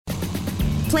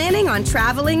Planning on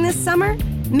traveling this summer?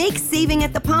 Make saving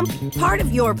at the pump part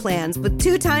of your plans with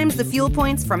 2 times the fuel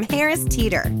points from Harris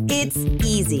Teeter. It's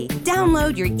easy.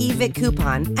 Download your eVic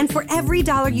coupon, and for every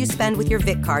dollar you spend with your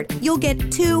Vic card, you'll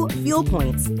get 2 fuel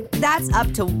points. That's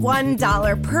up to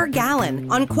 $1 per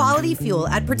gallon on quality fuel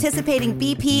at participating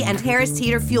BP and Harris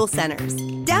Teeter fuel centers.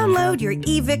 Download your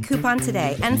eVic coupon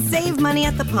today and save money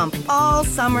at the pump all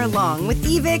summer long with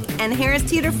eVic and Harris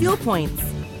Teeter fuel points.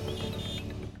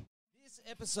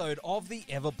 Episode of the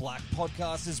Ever Black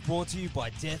podcast is brought to you by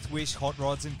Death Wish Hot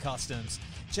Rods and Customs.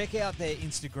 Check out their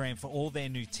Instagram for all their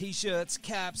new t-shirts,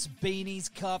 caps,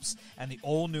 beanies, cups, and the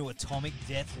all-new Atomic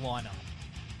Death lineup.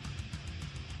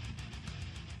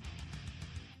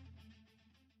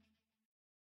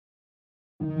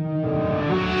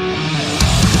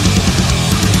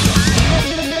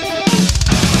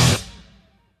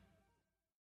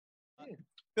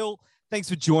 Phil, thanks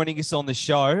for joining us on the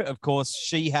show. Of course,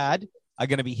 Shihad are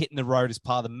going to be hitting the road as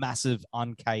part of the massive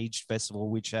Uncaged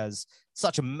Festival, which has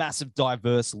such a massive,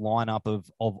 diverse lineup of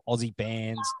Aussie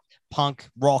bands, punk,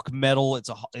 rock, metal.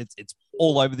 It's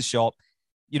all over the shop,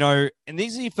 you know. And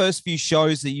these are your first few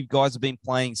shows that you guys have been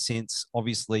playing since,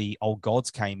 obviously, Old Gods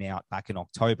came out back in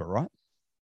October, right?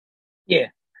 Yeah,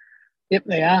 yep,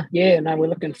 they are. Yeah, no, we're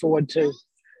looking forward to,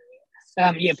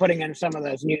 putting in some of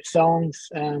those new songs.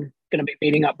 Going to be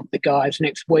meeting up with the guys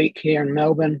next week here in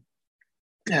Melbourne.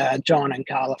 John and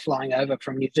Carl are flying over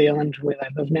from New Zealand, where they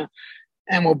live now,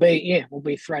 and we'll be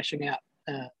thrashing out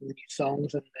the new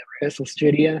songs in the rehearsal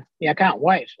studio. Yeah, I can't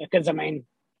wait, because I mean,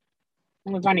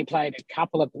 we've only played a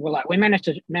couple of. We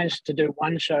managed to do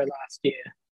one show last year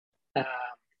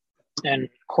in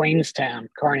Queenstown,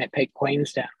 Coronet Peak,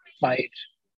 Queenstown. We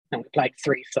played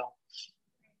 3 songs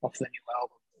off the new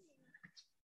album,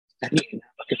 and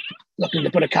looking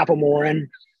to put a couple more in.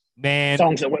 Man,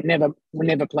 songs that were never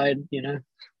played, you know,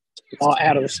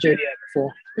 out of the studio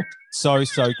before. so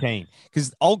keen,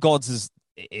 because Old Gods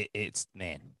it's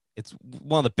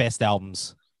one of the best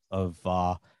albums of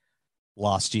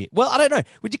last year. Well, I don't know.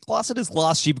 Would you class it as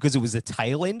last year because it was the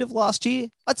tail end of last year?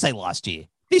 I'd say last year.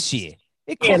 This year.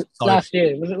 Last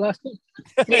year. Was it last year?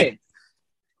 Yeah.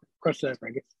 Crossover, I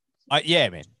guess. Yeah,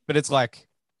 man. But it's like,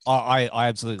 I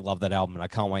absolutely love that album, and I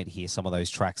can't wait to hear some of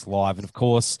those tracks live. And of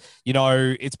course, you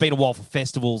know, it's been a while for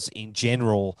festivals in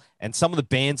general, and some of the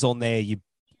bands on there, You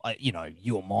Are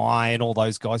Mine and all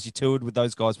those guys, you toured with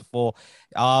those guys before.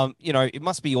 You know, it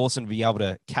must be awesome to be able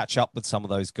to catch up with some of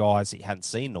those guys that you hadn't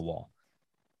seen in a while.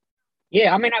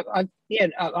 Yeah, I mean,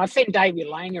 I've seen Davey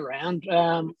laying around,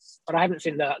 but I haven't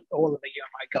seen all of the You Are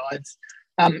My guys.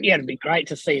 It'd be great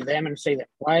to see them and see them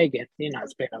play again. You know,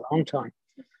 it's been a long time.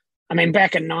 I mean,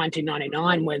 back in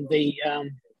 1999, when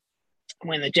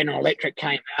the General Electric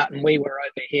came out, and we were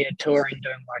over here touring,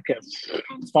 doing like a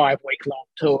 5-week-long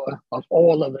tour of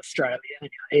all of Australia, you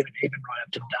know, even right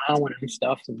up to Darwin and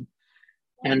stuff, and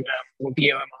with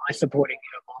UMI, supporting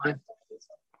UMI,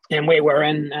 and we were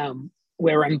in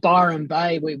Byron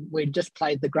Bay. We just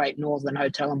played the Great Northern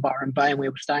Hotel in Byron Bay, and we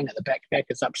were staying at the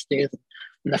Backpackers upstairs.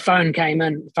 And the phone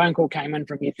call came in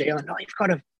from New Zealand. Oh, you've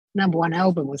got a #1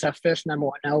 album. It was our first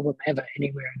 #1 album ever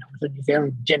anywhere, and it was in New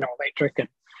Zealand, General Electric, and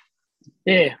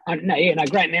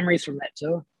great memories from that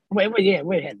tour. We had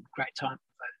a great time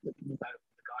with the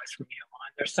guys from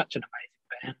UMI. They're such an amazing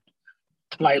band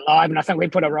to play live, and I think we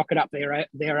put a rocket up there,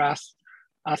 us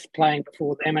playing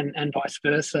before them, and vice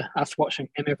versa, us watching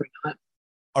them every night.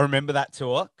 I remember that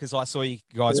tour because I saw you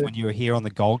guys when you were here on the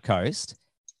Gold Coast,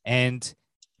 and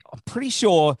I'm pretty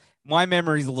sure. My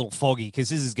memory is a little foggy because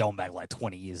this is going back like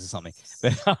 20 years or something.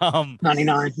 But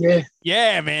 99, yeah.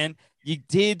 Yeah, man. You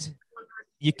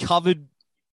covered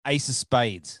Ace of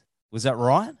Spades. Was that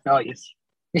right? Oh, yes.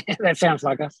 Yeah, that sounds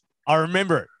like us. I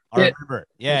remember it. Remember it.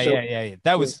 Yeah, sure. Yeah.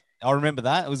 I remember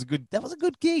that. That was a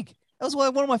good gig. That was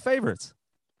one of my favorites.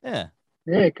 Yeah.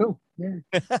 Yeah, cool. Yeah.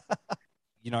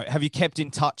 You know, have you kept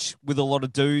in touch with a lot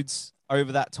of dudes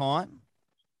over that time?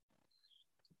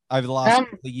 Over the last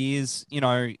couple of years, you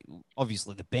know,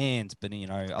 obviously the band, but, you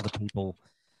know, other people,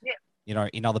 you know,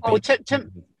 in other bands.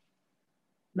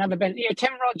 Another band. Yeah,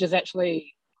 Tim Rogers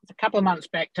actually, a couple of months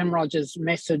back, Tim Rogers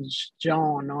messaged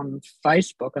John on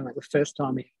Facebook, and that was the first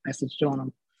time he messaged John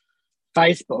on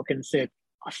Facebook and said,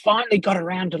 I finally got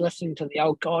around to listening to the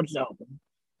Old Gods album.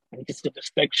 And he just did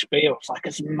this big spiel. It's like,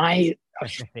 it's made,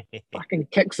 fucking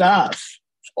kicks ass.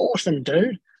 It's awesome,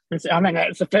 dude. I mean,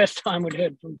 it's the first time we'd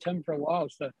heard from Tim for a while,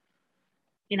 so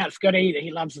you know, it's good either.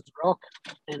 He loves his rock,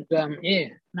 and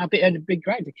it'd be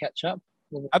great to catch up.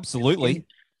 Absolutely.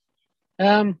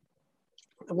 The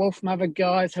Wolfmother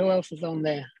guys. Who else is on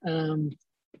there?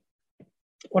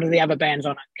 What are the other bands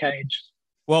on Uncaged?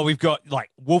 Well, we've got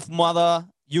like Wolfmother,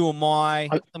 You and my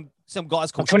I- some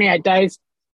guys called 28 days.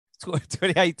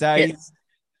 28 days,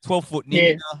 12-foot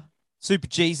ninja, Super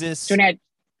Jesus. 28.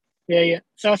 Yeah.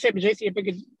 So I said, it'd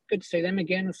be good to see them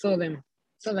again. I saw them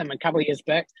a couple of years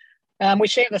back. We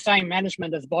share the same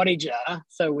management as Body Jar,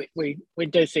 so we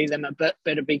do see them a bit,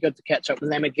 but it'd be good to catch up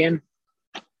with them again.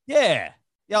 Yeah.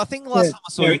 I think last time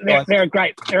I saw you guys, they're a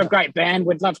great band.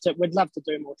 We'd love to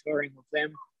do more touring with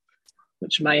them,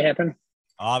 which may happen.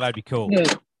 Oh, that'd be cool. Yeah.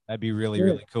 That'd be really,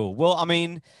 really cool. Well, I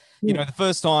mean, you know, the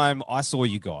first time I saw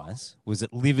you guys was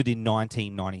at Livid in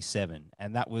 1997,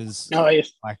 and that was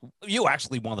like you were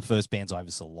actually one of the first bands I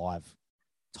ever saw live.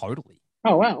 Totally.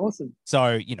 Oh wow, awesome.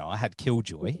 So, you know, I had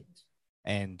Killjoy,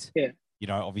 and you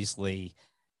know, obviously,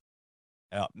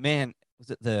 man, was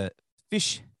it the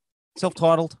Fish,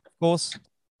 self-titled, of course?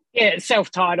 Yeah, it's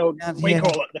self-titled. We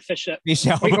call it the Fish. We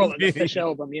album. call it the Fish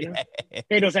album. You know,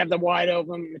 Beatles have the White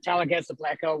album, Metallica has the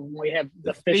Black album. We have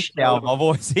the Fish album. I've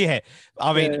always, I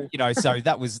mean, you know, so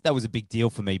that was a big deal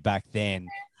for me back then.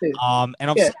 And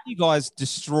I've seen you guys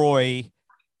destroy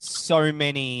so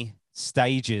many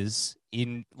stages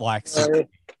in like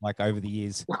over the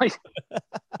years.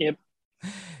 Yep.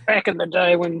 Back in the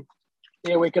day when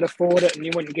we could afford it and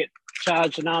you wouldn't get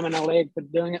charged an arm and a leg for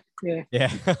doing it. Yeah,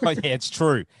 it's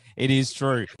true. It is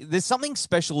true. There's something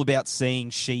special about seeing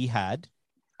She Had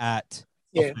at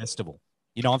a festival.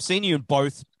 You know, I've seen you in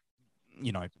both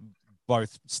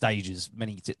stages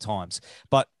many times,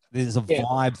 but there's a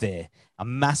vibe there, a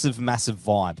massive, massive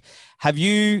vibe. Do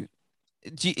you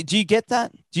get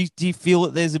that? Do you feel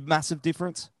that there's a massive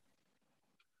difference?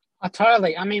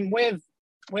 Totally. I mean, we've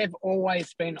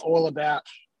always been all about,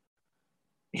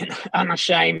 you know,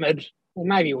 unashamed, well,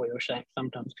 maybe we were ashamed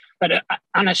sometimes, but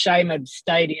unashamed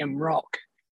stadium rock.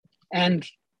 And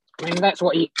I mean, that's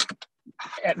what you,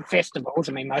 at festivals,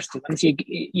 I mean, most of them, so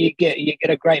you get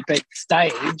a great big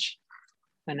stage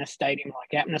and a stadium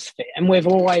like atmosphere. And we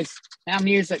dreamed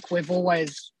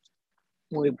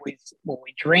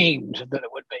that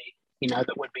it would be, you know,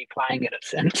 that would be playing it at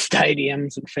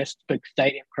stadiums and big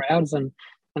stadium crowds, and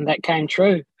that came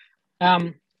true.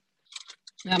 I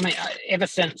mean, ever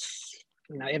since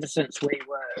we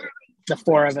were, the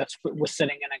four of us were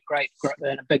sitting in a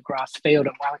big grass field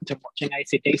in Wellington watching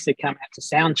AC/DC come out to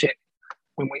soundcheck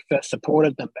when we first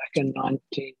supported them back in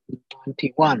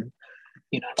 1991.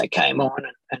 You know, they came on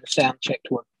and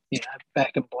soundchecked with, you know,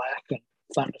 Back in Black and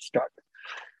Thunderstruck.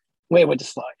 We were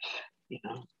just like, you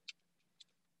know,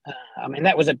 I mean,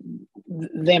 that was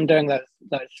them doing those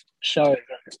shows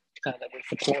that we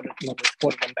supported when we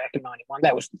supported them back in '91.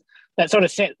 That sort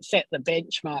of set the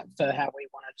benchmark for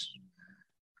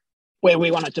where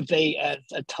we wanted to be as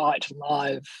a tight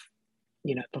live,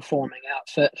 you know, performing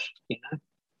outfit. You know,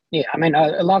 I mean,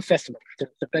 I love festivals.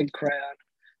 It's a big crowd,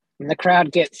 and the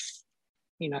crowd gets,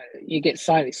 you know, you get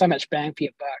so much bang for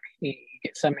your buck. You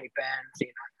get so many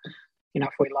bands. You know,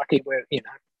 if we're lucky,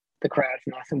 the crowd's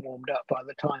nice and warmed up by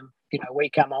the time, you know, we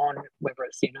come on, whether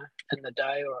it's, you know, in the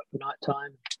day or at night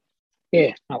time.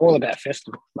 Yeah, all about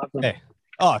festivals. Love them. Yeah.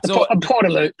 Oh, it's the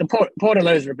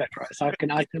Portaloos are a bit gross. I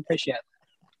can appreciate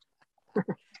that.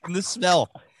 And the smell.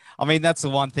 I mean, that's the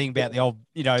one thing about the old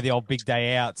big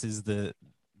day outs is the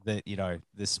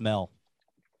smell.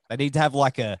 They need to have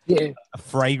like a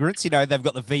fragrance. You know, they've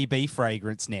got the VB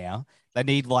fragrance now. They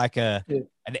need like an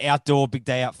outdoor big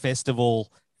day out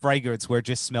festival fragrance where it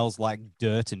just smells like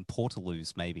dirt and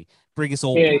Portaloos, maybe. Bring us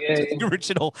all to the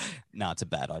original. No, it's a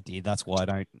bad idea. That's why I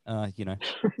don't, you know.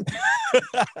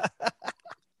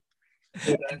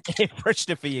 Air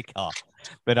freshener for your car.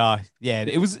 But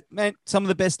it was, man, some of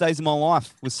the best days of my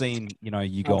life was seeing, you know,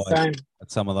 you guys at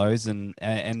some of those, and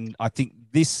I think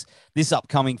this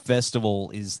upcoming festival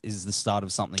is the start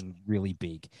of something really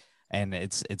big, and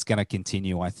it's going to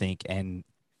continue, I think, and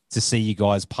to see you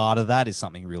guys part of that is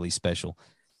something really special.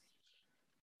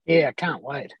 Yeah, can't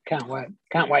wait to get up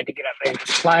there and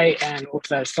just play, and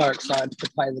also so excited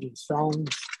to play the new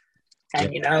songs.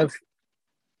 And you know,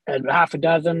 half a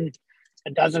dozen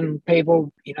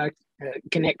people, you know,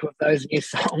 connect with those new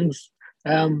songs.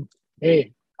 I mean,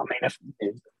 if they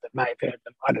may have heard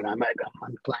them, I don't know, maybe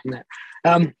I'm playing that.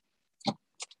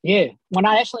 When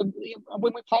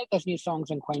we played those new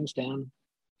songs in Queenstown,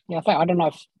 I don't know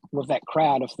if with that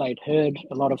crowd, if they'd heard,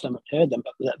 a lot of them had heard them,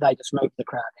 but they just moved the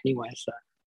crowd anyway. So,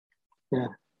 yeah,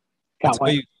 can't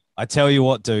wait. I tell you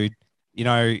what, dude, you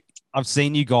know, I've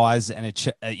seen you guys and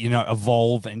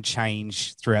evolve and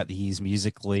change throughout the years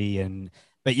musically,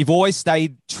 but you've always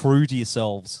stayed true to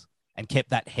yourselves and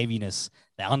kept that heaviness,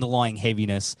 that underlying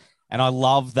heaviness. And I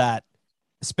love that,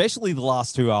 especially the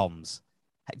last two albums,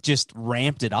 just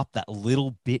ramped it up that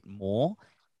little bit more.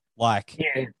 Like,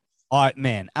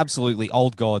 Man, absolutely.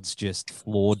 Old Gods just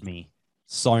floored me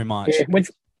so much. Yeah, we've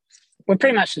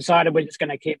pretty much decided we're just going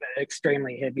to keep it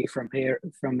extremely heavy from here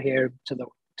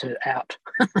to out.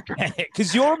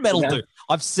 Because you're a metal Yeah. dude.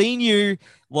 I've seen you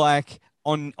like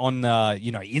on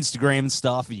Instagram and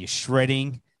stuff, and you're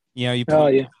shredding. You're Oh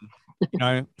yeah,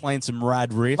 playing some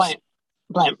rad riffs.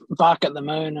 playing Bark at the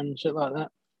Moon and shit like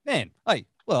that. Man, hey,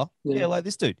 well, Yeah. like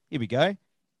this dude. Here we go.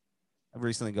 I've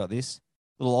recently got this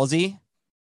little Aussie.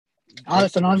 Oh,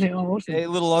 that's an Aussie. Oh, awesome. A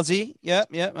little Aussie. Yep.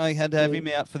 I had to have him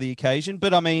out for the occasion.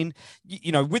 But I mean,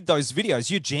 with those videos,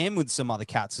 you jam with some other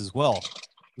cats as well.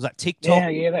 Was that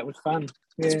TikTok? Yeah, that was fun.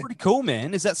 It's Yeah, pretty cool,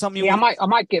 man. Is that something you yeah. want?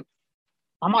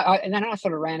 And then I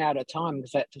sort of ran out of time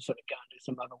because I had to sort of go and do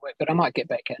some other work. But I might get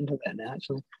back into that now.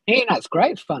 Actually, it's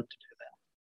great fun to do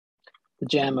that. The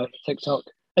jam over TikTok.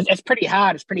 It's pretty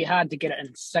hard. It's pretty hard to get it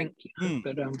in sync,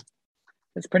 but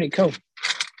it's pretty cool.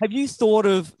 Have you thought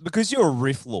of, because you're a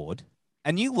riff lord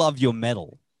and you love your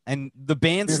metal, and the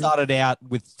band started out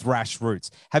with thrash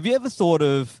roots, have you ever thought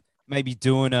of maybe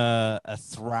doing a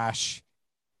thrash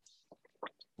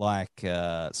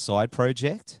side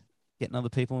project, getting other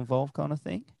people involved, kind of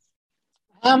thing?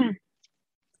 I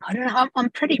don't know.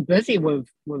 I'm pretty busy with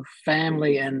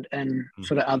family and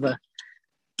sort of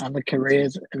other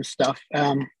careers and stuff.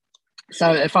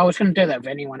 So if I was going to do that with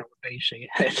anyone, it would be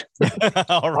Sheehan.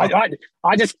 All right.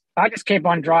 I just keep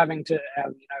on driving to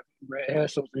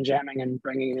rehearsals and jamming and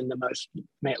bringing in the most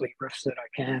metally riffs that I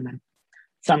can, and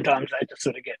sometimes they just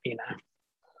sort of get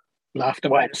laughed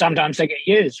away, and sometimes they get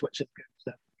used, which is good.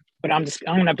 So, but I'm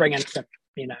going to bring in some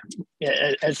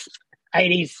as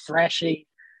 80s thrashy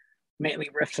metally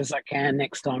riffs as I can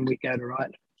next time we go to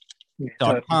write. Yeah,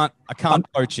 So I can't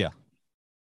coach you.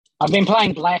 I've been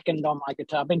playing Blackened on my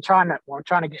guitar. I've been trying to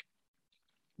get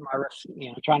my riffs,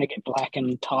 trying to get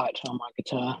Blackened tight on my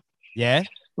guitar Yeah.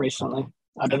 recently.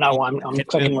 I don't know why I'm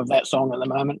clicking with that song at the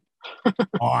moment.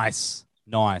 Nice.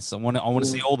 I want to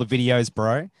see all the videos,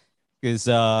 bro. Because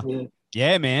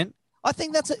yeah, man. I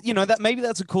think that's maybe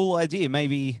that's a cool idea.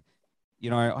 Maybe,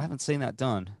 I haven't seen that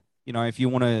done. If you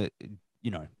want to,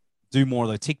 do more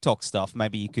of the TikTok stuff,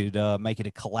 maybe you could make it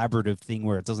a collaborative thing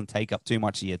where it doesn't take up too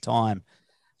much of your time,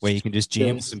 where you can just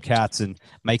jam with some cats and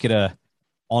make it a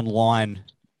online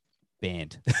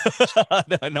band.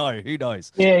 No, who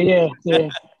knows? Yeah. You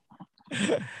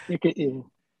could, yeah.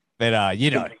 But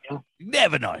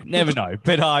never know.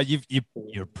 But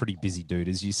you're a pretty busy dude,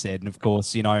 as you said, and of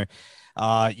course,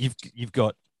 you've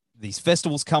got these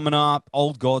festivals coming up.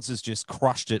 Old Gods has just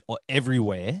crushed it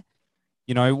everywhere.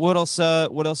 What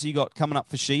else you got coming up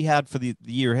for Shihad for the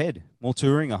year ahead? More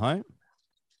touring, I hope.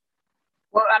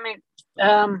 Well, I mean,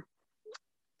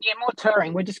 more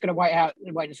touring. We're just going to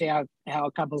wait to see how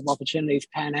a couple of opportunities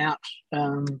pan out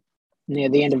near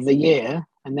the end of the year,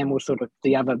 and then we'll sort of,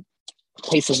 the other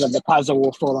pieces of the puzzle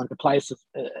will fall into place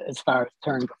as far as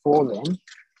touring before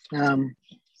then.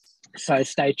 So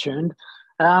stay tuned.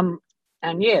 And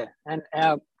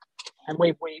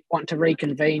we want to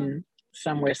reconvene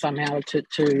somewhere somehow to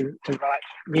write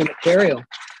new material.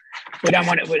 We don't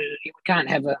want it. We can't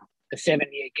have a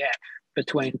 7-year gap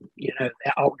between our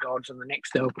Old Gods and the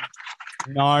next album.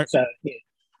 No. So yeah,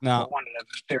 no. I wanted it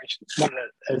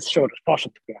as short as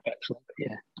possible, actually. But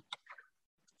yeah.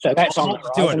 So that's on the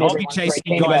horizon. I'll be chasing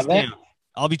you guys down.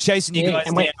 I'll be chasing you guys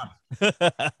down.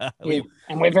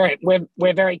 And we're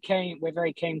very keen. We're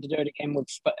very keen to do it again with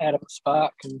Adam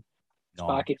Spark, and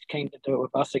Spark is keen to do it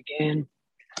with us again.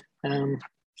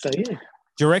 So yeah.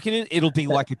 Do you reckon it'll be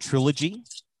like a trilogy?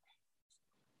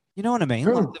 You know what I mean?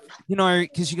 Sure.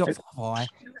 Like, because you got Five Eye,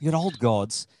 you got Old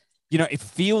Gods. It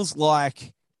feels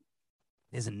like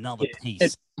there's another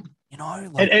piece.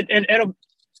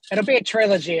 It'll be a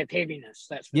trilogy of heaviness.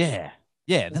 That's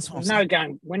that's what I'm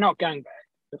saying. We're not going back.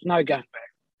 There's no going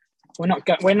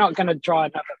back. We're not going to try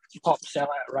another pop sellout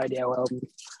radio album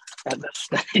at this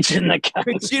stage in the game.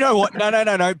 But you know what?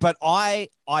 No. But I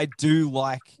do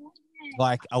like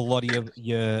a lot of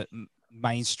your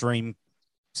mainstream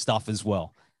stuff as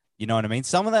well. You know what I mean?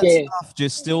 Some of that stuff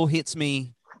just still hits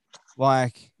me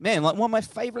like, man, like one of my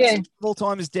favorites of all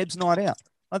time is Deb's Night Out.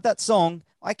 Like that song,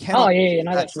 I cannot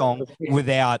that song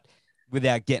without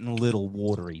getting a little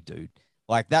watery, dude.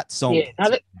 Like that song.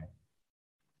 That's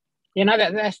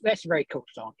a very cool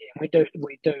song. Yeah, we do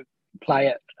play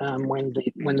it when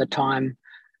the time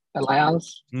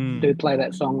allows. Do play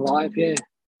that song live. Yeah,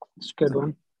 it's a good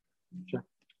one. Sure.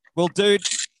 Well, dude.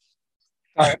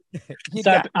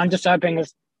 So I'm just hoping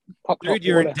this pop. Dude,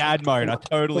 you're in dad mode. I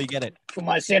totally get it. For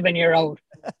my 7-year-old.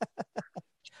 There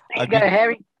you go,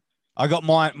 Harry. I got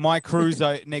my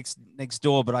cruiser next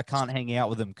door, but I can't hang out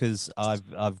with him because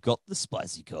I've got the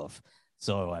spicy cough.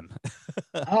 So I'm.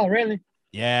 Oh, really?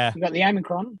 Yeah, You got the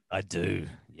Omicron? I do.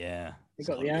 Yeah. You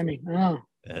got the Omi. Oh.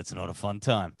 It's not a fun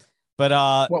time.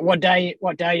 But What day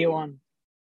are you on?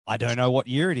 I don't know what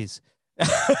year it is.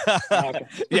 Okay.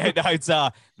 Yeah, no, it's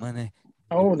Monday.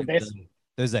 Oh, the best.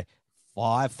 Thursday.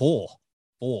 4.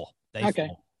 Day Okay.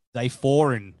 4. Day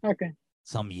 4 in Okay.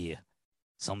 some year.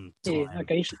 Some Yeah. time.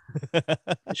 Okay.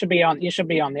 You should be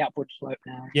on the upward slope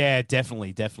now. Yeah,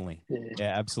 definitely.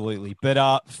 Yeah, absolutely.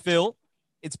 But Phil,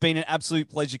 it's been an absolute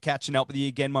pleasure catching up with you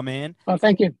again, my man. Oh,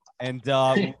 thank you. And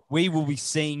we will be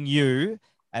seeing you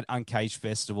at Uncaged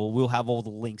Festival. We'll have all the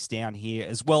links down here,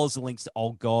 as well as the links to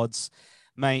Old Gods.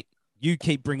 Mate, you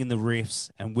keep bringing the riffs,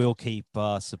 and we'll keep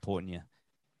supporting you.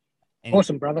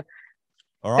 Awesome, brother.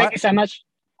 All right. Thank you so much.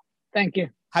 Thank you.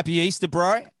 Happy Easter,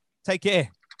 bro. Take care.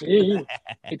 Yeah.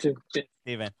 You too. See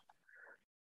you, man.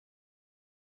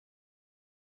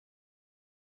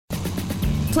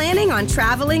 Planning on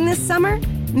traveling this summer?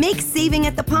 Make saving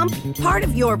at the pump part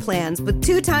of your plans with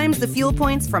 2 times the fuel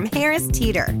points from Harris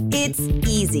Teeter. It's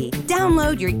easy.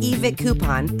 Download your eVic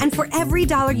coupon, and for every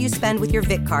 $1 you spend with your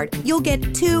Vic card, you'll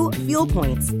get 2 fuel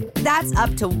points. That's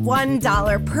up to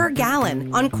 $1 per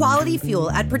gallon on quality fuel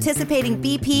at participating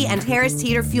BP and Harris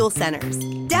Teeter fuel centers.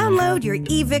 Download your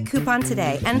eVic coupon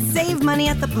today and save money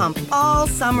at the pump all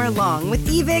summer long with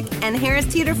eVic and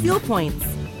Harris Teeter fuel points.